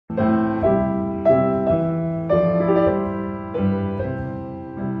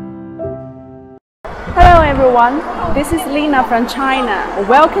everyone, this is Lina from China.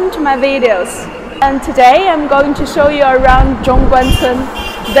 Welcome to my videos. And today I'm going to show you around Zhongguancun,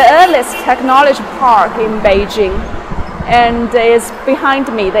 the earliest technology park in Beijing. And it's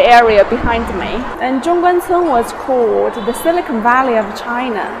behind me, the area behind me. And Zhongguancun was called the Silicon Valley of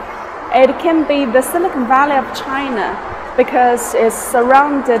China. It can be the Silicon Valley of China because it's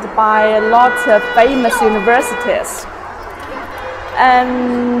surrounded by a lot of famous universities.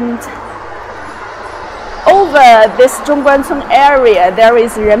 And over this Zhongguancun area, there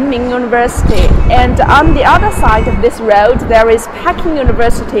is Renmin University, and on the other side of this road, there is Peking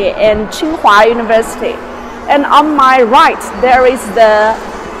University and Tsinghua University. And on my right, there is the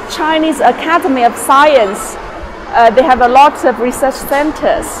Chinese Academy of Science. They have a lot of research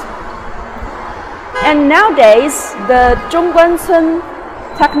centers. And nowadays, the Zhongguancun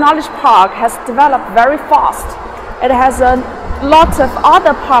Technology Park has developed very fast. It has a lot of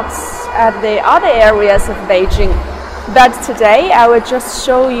other parks at the other areas of Beijing. But today, I will just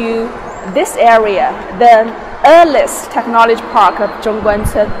show you this area, the earliest technology park of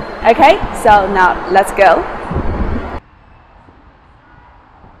Zhongguancun. Okay, so now let's go.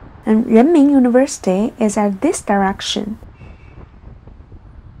 And Renmin University is at this direction.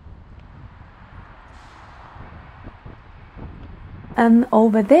 And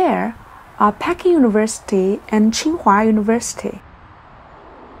over there are Peking University and Tsinghua University.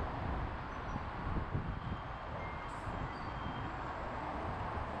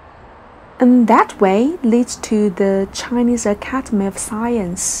 And that way leads to the Chinese Academy of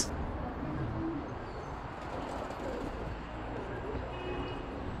Science.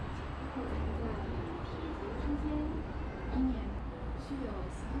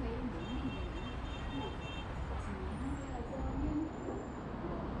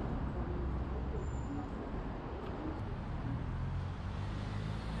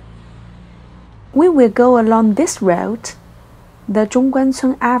 We will go along this road, the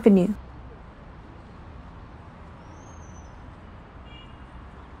Zhongguancun Avenue.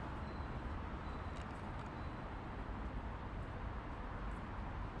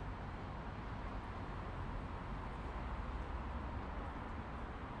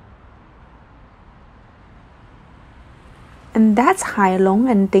 And that's Hailong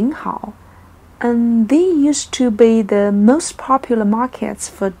and Dinghao. And they used to be the most popular markets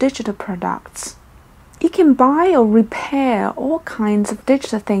for digital products. You can buy or repair all kinds of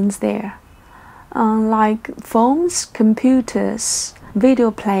digital things there, like phones, computers,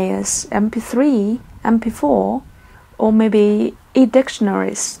 video players, MP3, MP4, or maybe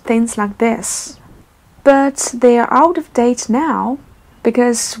e-dictionaries, things like this. But they are out of date now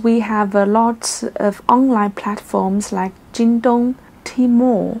because we have a lot of online platforms like Jingdong,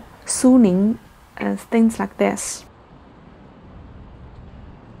 Tmall, Suning, things like this.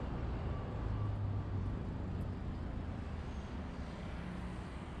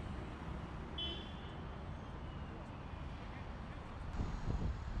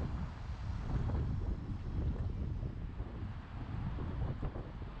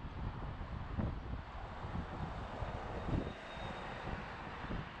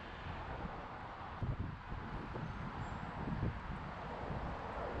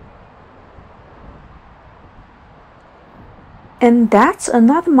 And that's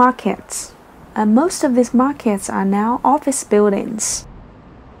another market. And most of these markets are now office buildings.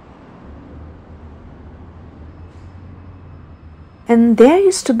 And there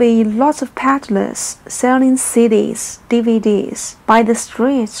used to be lots of peddlers selling CDs, DVDs by the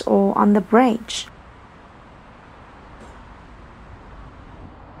streets or on the bridge.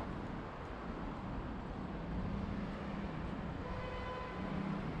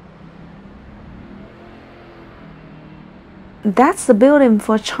 That's the building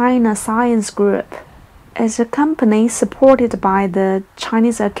for China Science Group. It's a company supported by the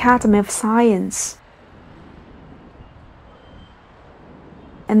Chinese Academy of Science.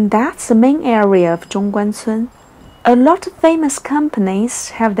 And that's the main area of Zhongguancun. A lot of famous companies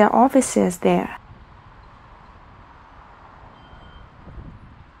have their offices there.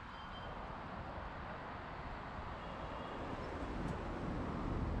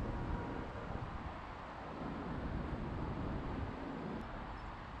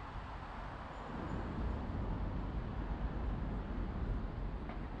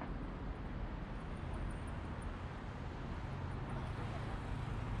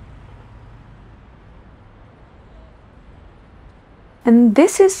 And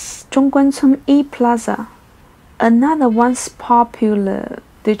this is Zhongguancun E-Plaza, another once popular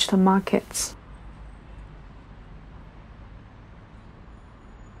digital market.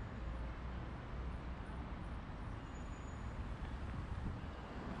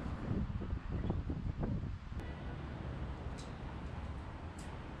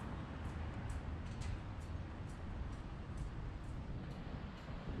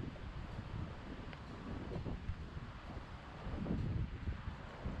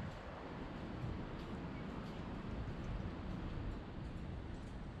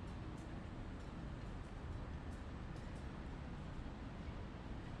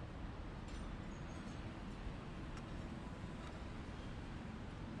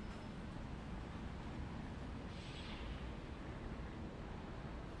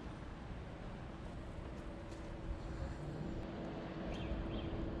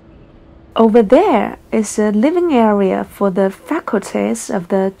 Over there is a living area for the faculties of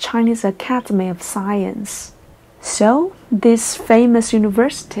the Chinese Academy of Science. So, these famous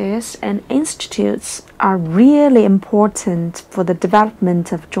universities and institutes are really important for the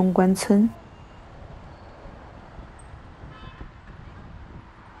development of Zhongguancun.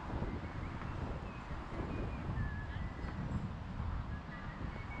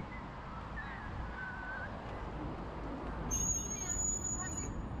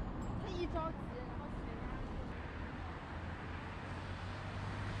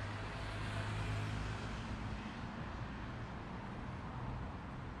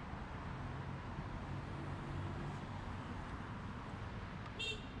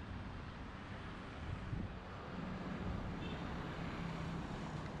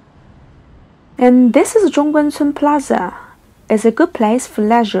 And this is Zhongguancun Plaza. It's a good place for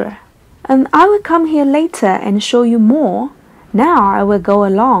leisure. And I will come here later and show you more. Now I will go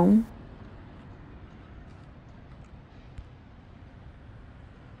along.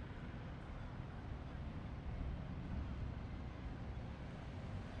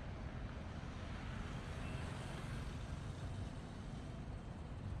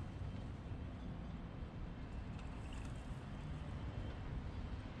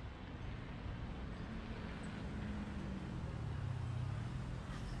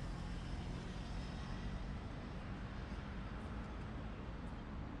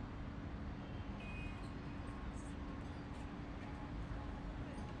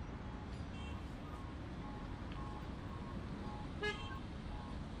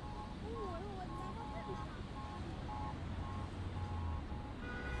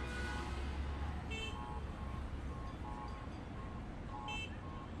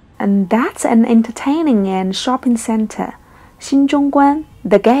 And that's an entertaining and shopping center, Xinzhongguan,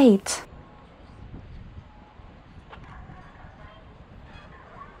 the gate.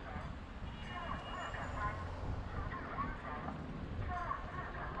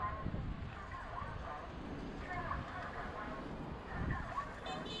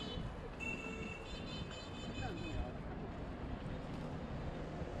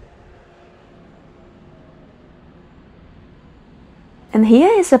 And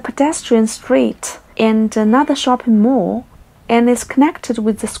here is a pedestrian street and another shopping mall, and it's connected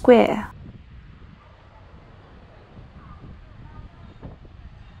with the square.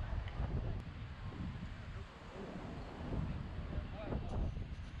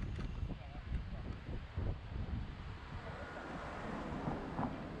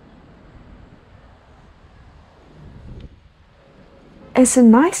 It's a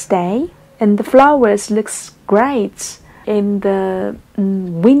nice day, and the flowers looks great in the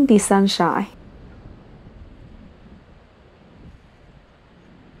windy sunshine.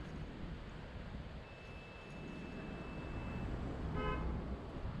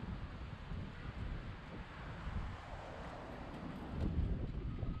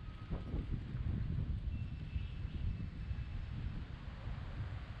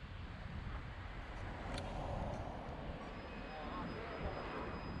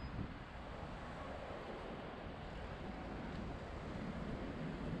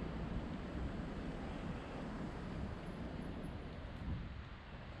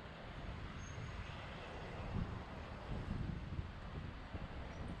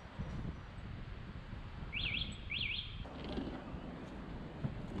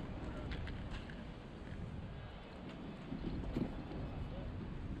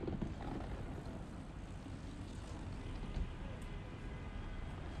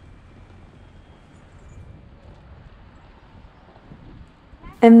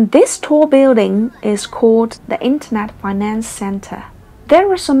 And this tall building is called the Internet Finance Center.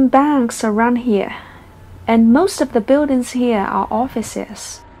 There are some banks around here, and most of the buildings here are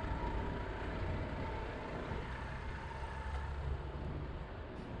offices.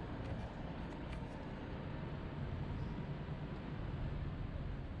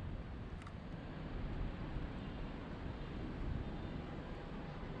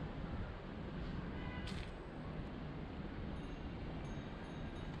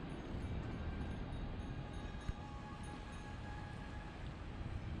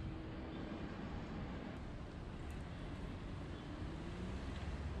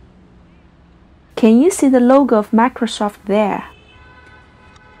 Can you see the logo of Microsoft there?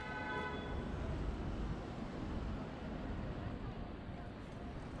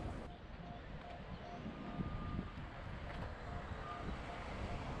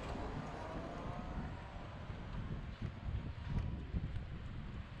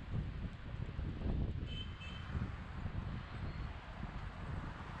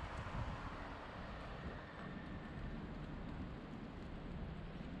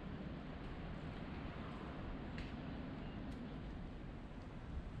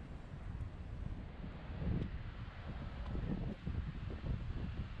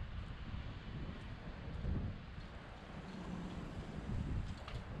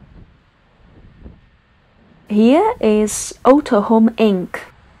 Here is Auto Home Inc.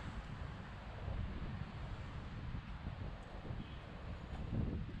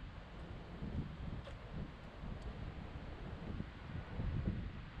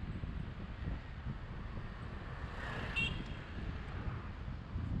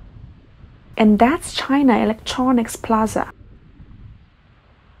 And that's China Electronics Plaza.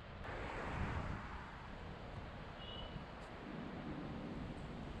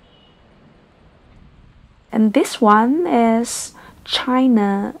 And this one is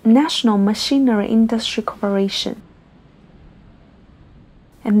China National Machinery Industry Corporation.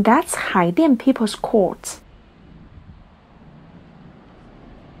 And that's Haidian People's Court.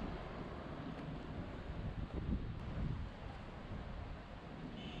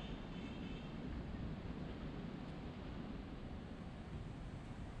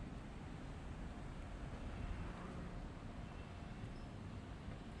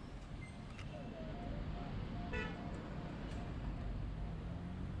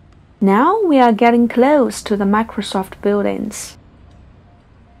 Now we are getting close to the Microsoft buildings.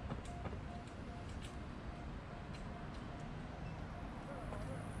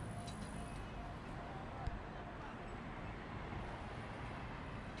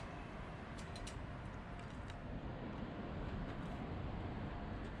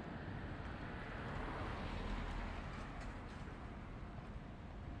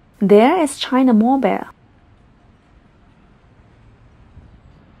 There is China Mobile.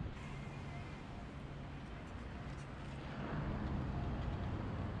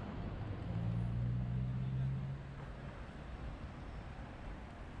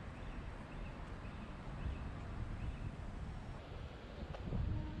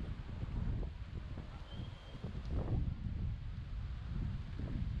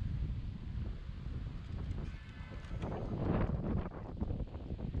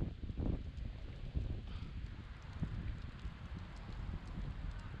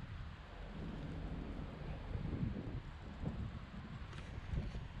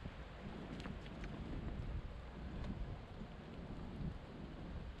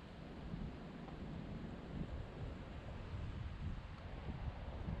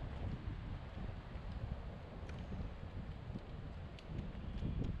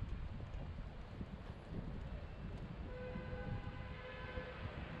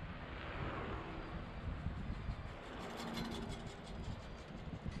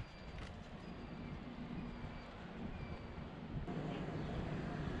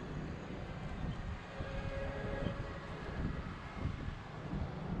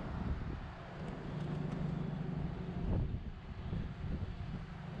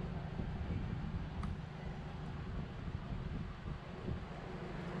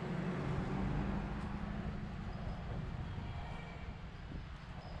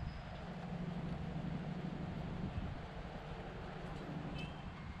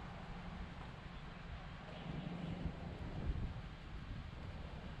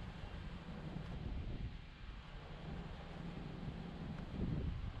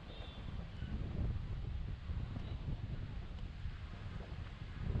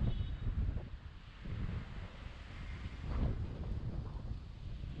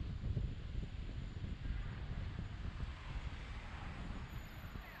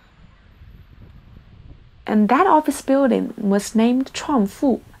 And that office building was named 创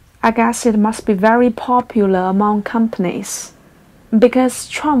富. I guess it must be very popular among companies, because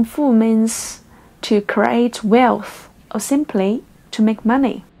创富 means to create wealth or simply to make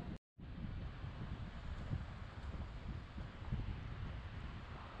money.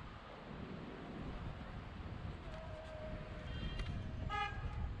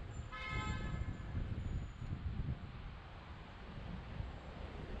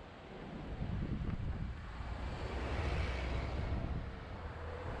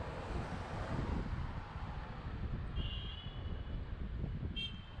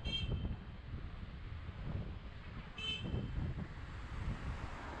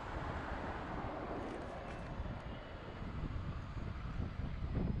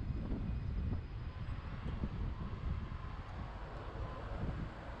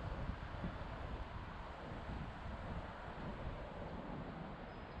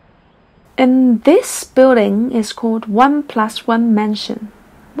 And this building is called 1+1 Mansion.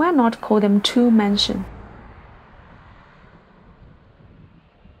 Why not call them 2 Mansion?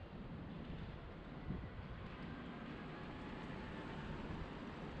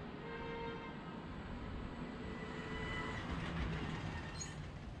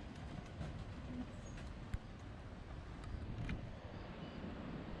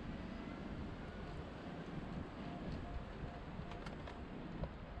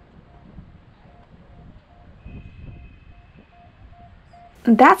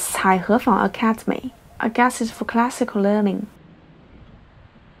 That's 彩和坊 Academy. I guess it's for classical learning.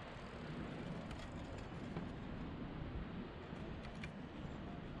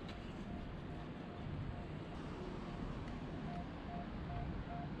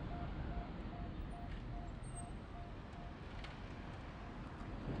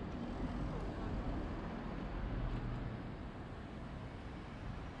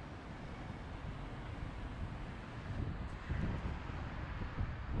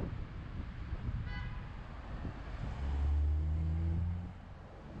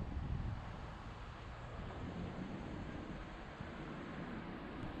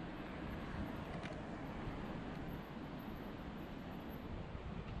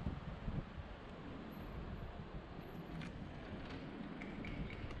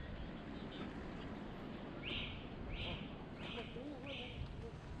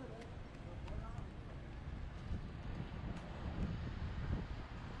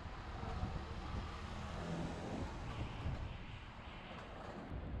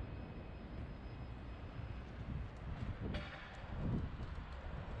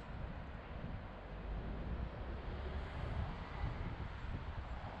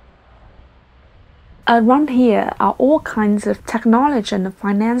 Around here are all kinds of technology and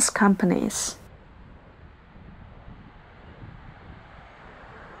finance companies.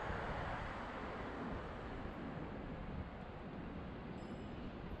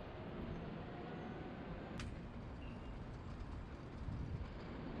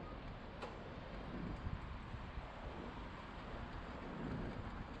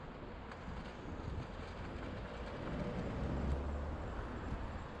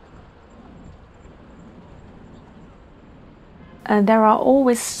 There are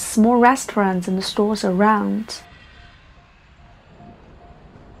always small restaurants and stores around.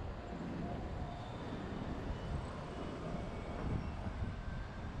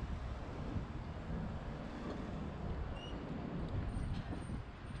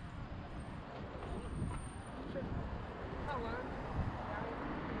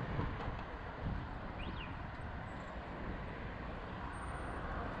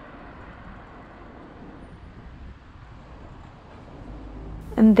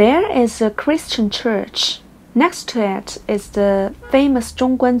 And there is a Christian church. Next to it is the famous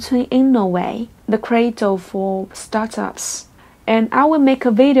Zhongguancun Area, the cradle for startups. And I will make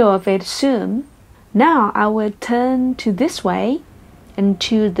a video of it soon. Now I will turn to this way and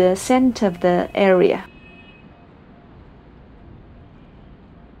to the center of the area.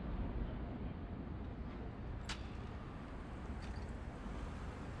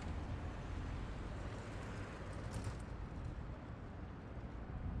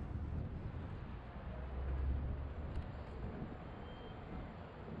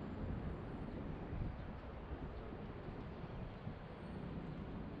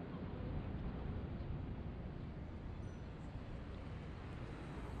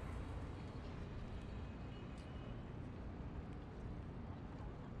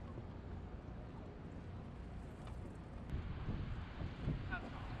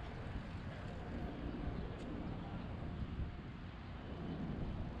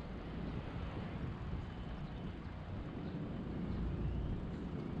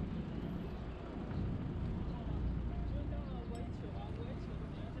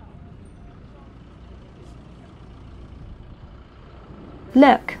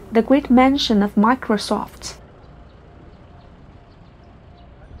 Look, the great mansion of Microsoft.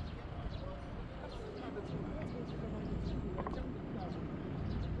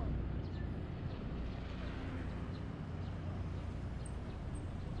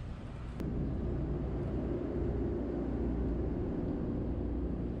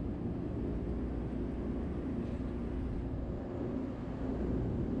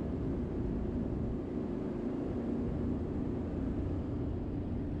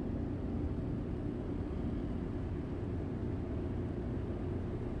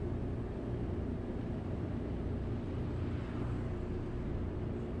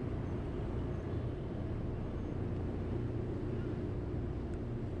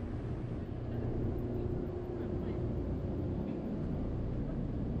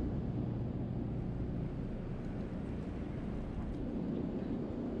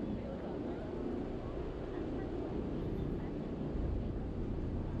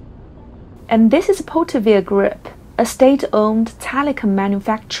 And this is Porterville Group, a state-owned telecom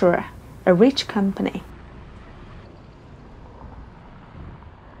manufacturer, a rich company.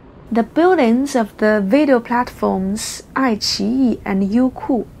 The buildings of the video platforms 爱奇艺 and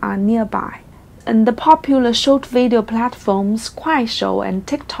Youku are nearby, and the popular short video platforms 快手 and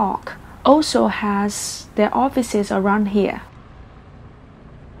TikTok also has their offices around here.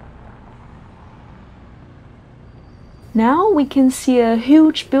 Now we can see a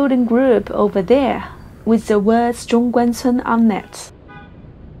huge building group over there with the words Zhongguancun on it.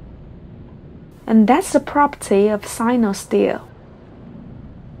 And that's the property of Sino Steel.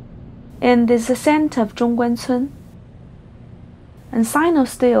 And it's the center of Zhongguancun. And Sino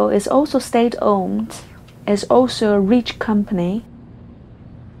Steel is also state-owned. It's also a rich company.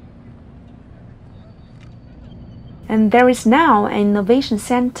 And there is now an innovation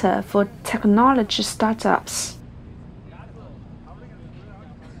center for technology startups.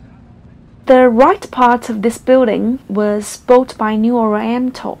 The right part of this building was bought by New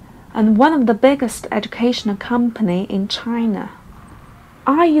Oriental, and one of the biggest educational company in China.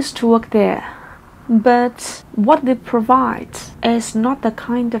 I used to work there, but what they provide is not the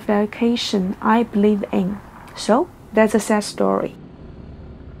kind of education I believe in. So that's a sad story.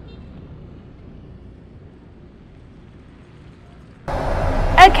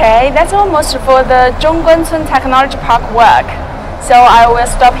 Okay, that's almost for the Zhongguancun Technology Park work. So I will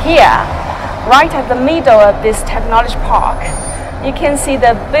stop here, right at the middle of this technology park. You can see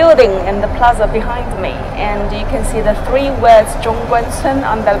the building and the plaza behind me, and you can see the 3 words Zhongguancun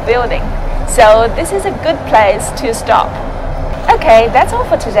on the building. So this is a good place to stop. Okay, that's all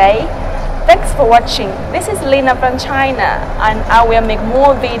for today. Thanks for watching. This is Lina from China, and I will make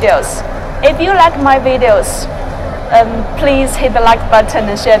more videos. If you like my videos, please hit the like button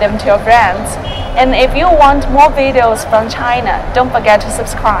and share them to your friends. And if you want more videos from China, don't forget to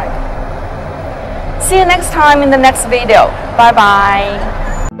subscribe. See you next time in the next video. Bye bye.